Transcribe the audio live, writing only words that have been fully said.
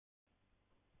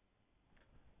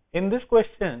In this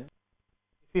question,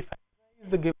 if we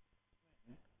factorize the given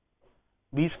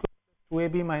b square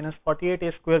plus 2ab minus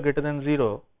 48a square greater than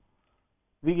 0,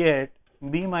 we get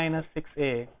b minus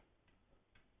 6a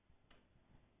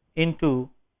into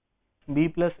b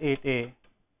plus 8a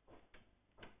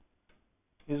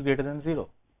is greater than 0.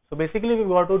 So basically we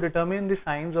got to determine the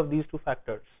signs of these two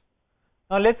factors.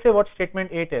 Now let's say what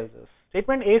statement A tells us.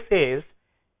 Statement A says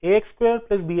ax square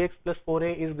plus bx plus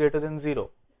 4a is greater than 0,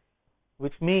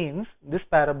 which means this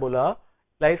parabola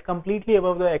lies completely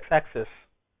above the x-axis.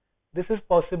 This is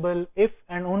possible if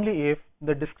and only if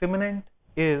the discriminant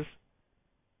is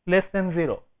less than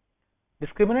 0.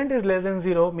 Discriminant is less than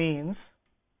 0 means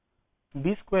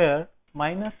b square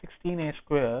minus 16a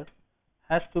square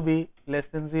has to be less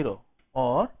than 0,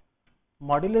 or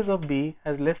modulus of b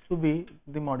has less to be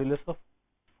the modulus of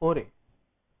 4a.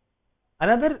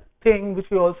 Another thing which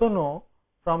we also know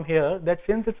from here, that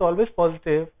since it's always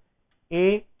positive,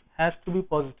 a has to be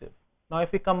positive. Now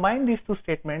if we combine these two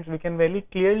statements, we can very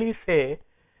clearly say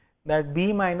that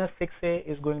b minus 6a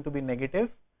is going to be negative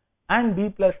and b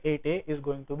plus 8a is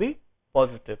going to be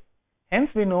positive. Hence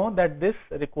we know that this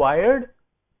required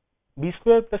b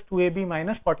square plus 2ab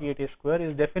minus 48a square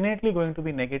is definitely going to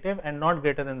be negative and not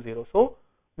greater than 0. So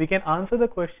we can answer the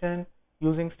question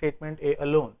using statement A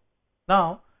alone.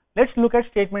 Now let's look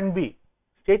at statement B.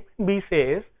 Statement B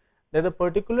says that the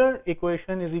particular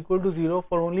equation is equal to 0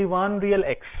 for only one real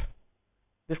x.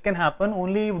 This can happen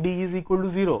only if d is equal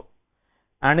to 0,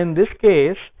 and in this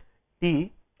case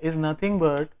d is nothing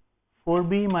but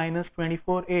 4b minus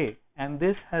 24a, and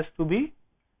this has to be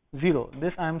 0.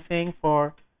 This I am saying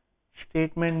for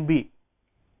statement B.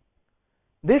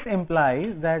 This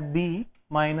implies that b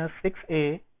minus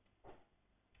 6a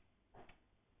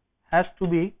has to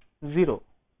be 0.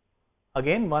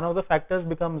 Again, one of the factors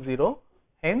becomes 0,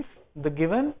 hence the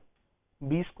given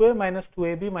b square minus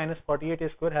 2ab minus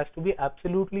 48a square has to be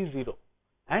absolutely 0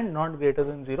 and not greater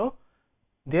than 0.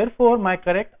 Therefore, my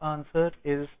correct answer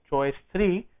is choice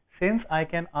 3, since I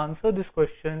can answer this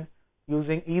question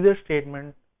using either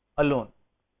statement alone.